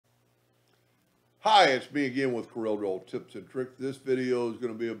Hi, it's me again with Corel Tips and Tricks. This video is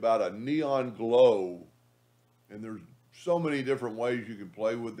going to be about a neon glow, and there's so many different ways you can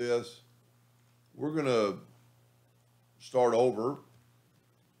play with this. We're going to start over.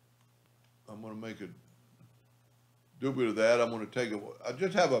 I'm going to make a duplicate of that. I'm going to take I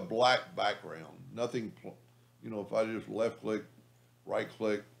just have a black background. Nothing, if I just left click, right,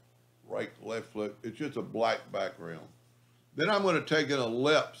 left click, it's just a black background. Then I'm going to take an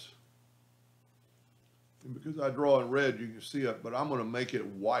ellipse. And because I draw in red, you can see it, but I'm going to make it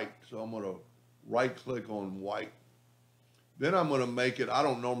white. So I'm going to right click on white. Then I'm going to make it, I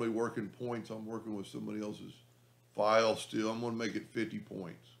don't normally work in points. I'm working with somebody else's file still. I'm going to make it 50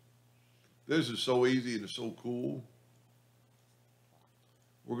 points. This is so easy and it's so cool.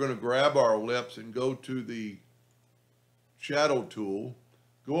 We're going to grab our ellipse and go to the shadow tool.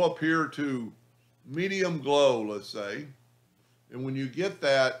 Go up here to medium glow, let's say. And when you get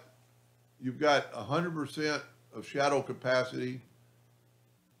that, you've got 100% of shadow capacity,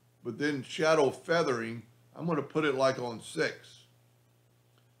 but then shadow feathering, I'm going to put it like on 6.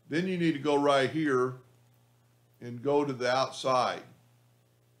 Then you need to go right here and go to the outside.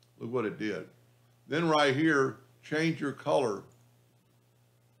 Look what it did. Then right here, change your color.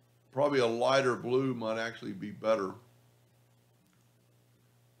 Probably a lighter blue might actually be better.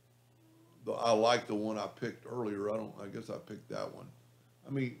 I like the one I picked earlier. I guess I picked that one. I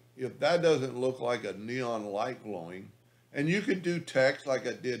mean, if that doesn't look like a neon light glowing, and you can do text like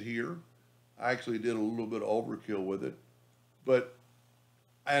I did here. I actually did a little bit of overkill with it,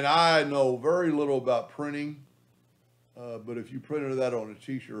 and I know very little about printing, but if you printed that on a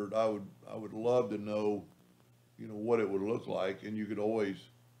t-shirt, I would love to know, what it would look like, and you could always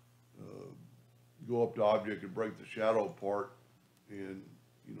go up to object and break the shadow apart and,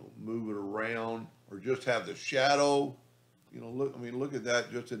 move it around, or just have the shadow. Look at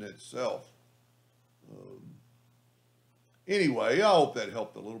that just in itself. Anyway, I hope that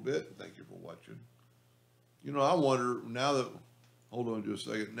helped a little bit. Thank you for watching. I wonder now that, hold on just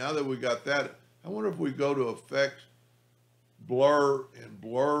a second. Now that we got that, I wonder if we go to Effects, Blur, and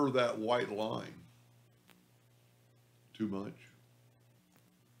blur that white line. Too much?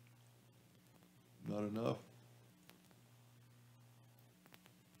 Not enough?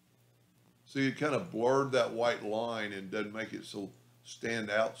 See, it kind of blurred that white line and doesn't make it so stand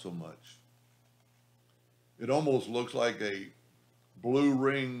out so much. It almost looks like a blue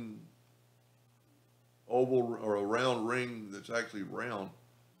ring, oval, or a round ring that's actually round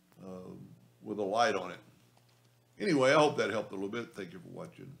with a light on it. Anyway, I hope that helped a little bit. Thank you for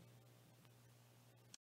watching.